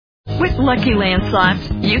With Lucky Land Slots,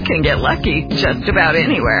 you can get lucky just about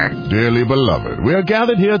anywhere. Dearly beloved, we are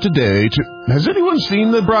gathered here today to... Has anyone seen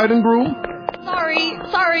the bride and groom?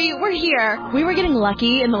 Sorry, we're here. We were getting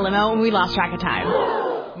lucky in the limo and we lost track of time.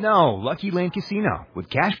 No, Lucky Land Casino, with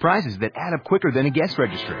cash prizes that add up quicker than a guest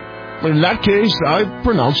registry. In that case, I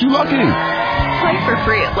pronounce you lucky. Play for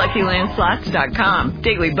free at LuckyLandSlots.com.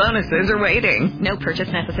 Daily bonuses are waiting. No purchase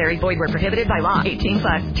necessary. Void where prohibited by law. 18+.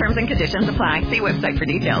 Terms and conditions apply. See website for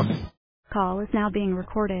details. Call is now being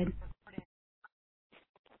recorded.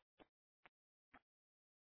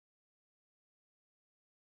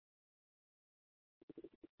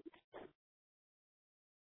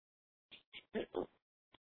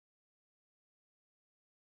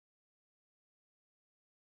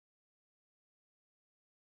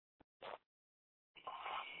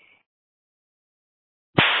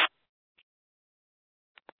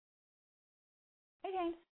 Hey,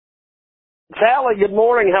 James. Sally, good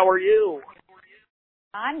morning. How are you?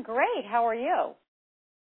 I'm great. How are you?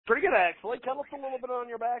 Pretty good, actually. Tell us a little bit on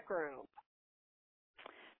your background.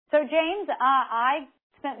 So, James, I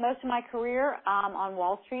spent most of my career on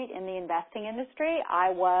Wall Street in the investing industry.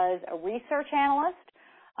 I was a research analyst,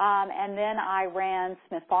 and then I ran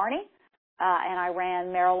Smith Barney, and I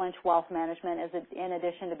ran Merrill Lynch Wealth Management in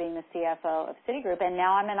addition to being the CFO of Citigroup, and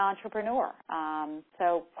now I'm an entrepreneur.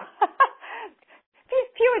 So,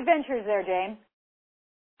 few adventures there, James.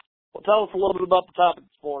 Well, tell us a little bit about the topic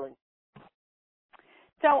this morning.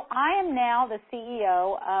 So I am now the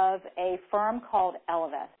CEO of a firm called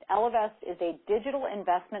Ellevest. Ellevest is a digital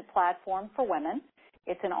investment platform for women.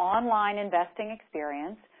 It's an online investing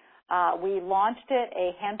experience. We launched it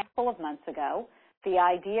a handful of months ago. The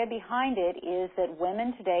idea behind it is that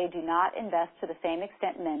women today do not invest to the same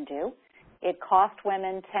extent men do. It costs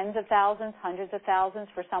women tens of thousands, hundreds of thousands,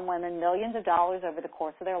 for some women millions of dollars over the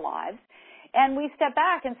course of their lives. And we stepped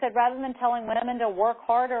back and said, rather than telling women to work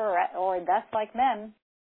harder or invest like men,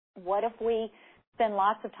 what if we spend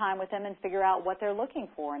lots of time with them and figure out what they're looking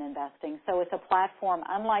for in investing? So it's a platform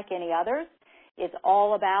unlike any others. It's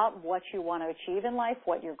all about what you want to achieve in life,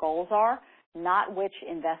 what your goals are, not which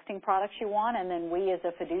investing products you want. And then we as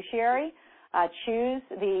a fiduciary choose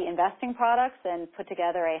the investing products and put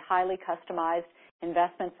together a highly customized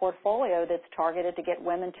investment portfolio that's targeted to get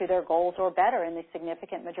women to their goals or better in the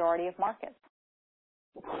significant majority of markets.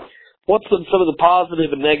 What's some of the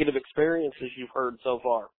positive and negative experiences you've heard so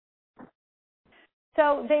far?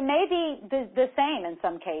 So they may be the same in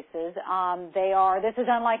some cases. This is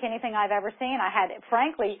unlike anything I've ever seen.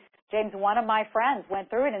 Frankly, James, one of my friends went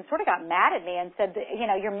through it and sort of got mad at me and said,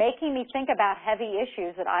 you're making me think about heavy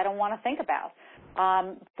issues that I don't want to think about.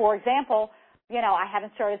 For example, I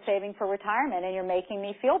haven't started saving for retirement and you're making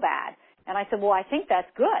me feel bad. And I said, well, I think that's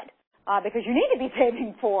good because you need to be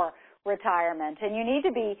saving for retirement. And you need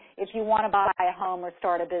to be, if you want to buy a home or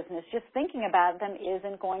start a business, just thinking about them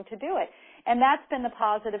isn't going to do it. And that's been the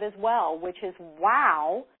positive as well, which is,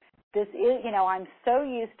 wow, this is, I'm so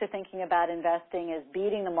used to thinking about investing as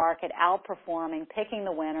beating the market, outperforming, picking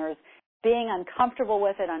the winners, being uncomfortable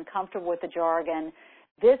with it, uncomfortable with the jargon.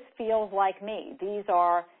 This feels like me.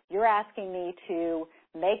 You're asking me to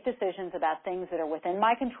make decisions about things that are within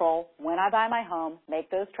my control when I buy my home, make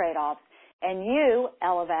those trade-offs. And you,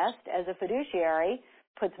 Ellevest, as a fiduciary,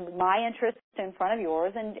 puts my interests in front of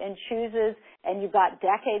yours and chooses, and you've got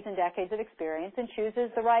decades and decades of experience, and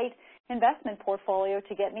chooses the right investment portfolio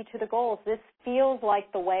to get me to the goals. This feels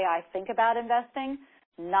like the way I think about investing,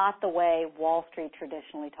 not the way Wall Street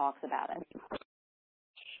traditionally talks about it.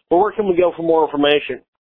 Well, where can we go for more information?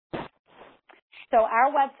 So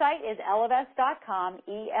our website is ellevest.com,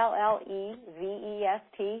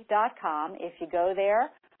 ELLEVEST.com. If you go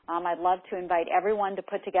there, I'd love to invite everyone to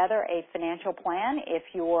put together a financial plan. If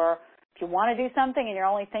you want to do something and you're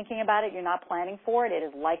only thinking about it, you're not planning for it, it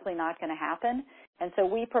is likely not going to happen. And so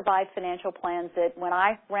we provide financial plans that when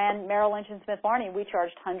I ran Merrill Lynch and Smith Barney, we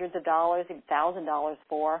charged hundreds of dollars, $1,000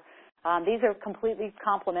 for. These are completely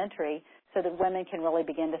complementary so that women can really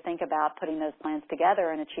begin to think about putting those plans together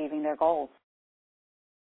and achieving their goals.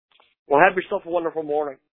 Well, have yourself a wonderful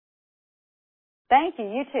morning. Thank you.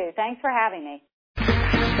 You too. Thanks for having me.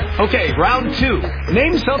 Okay, round two.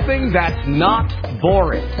 Name something that's not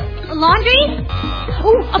boring. A laundry?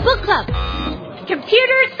 Ooh, a book club.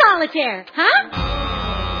 Computer solitaire, huh?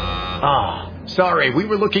 Ah, sorry, we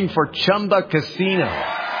were looking for Chumba Casino.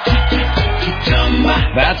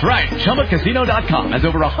 That's right, ChumbaCasino.com has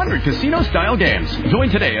over 100 casino-style games. Join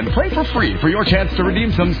today and play for free for your chance to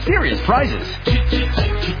redeem some serious prizes.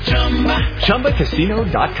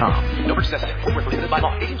 ChumbaCasino.com. No purchase necessary. Void where prohibited by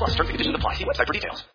law. 18+. Terms and conditions apply. See website for details.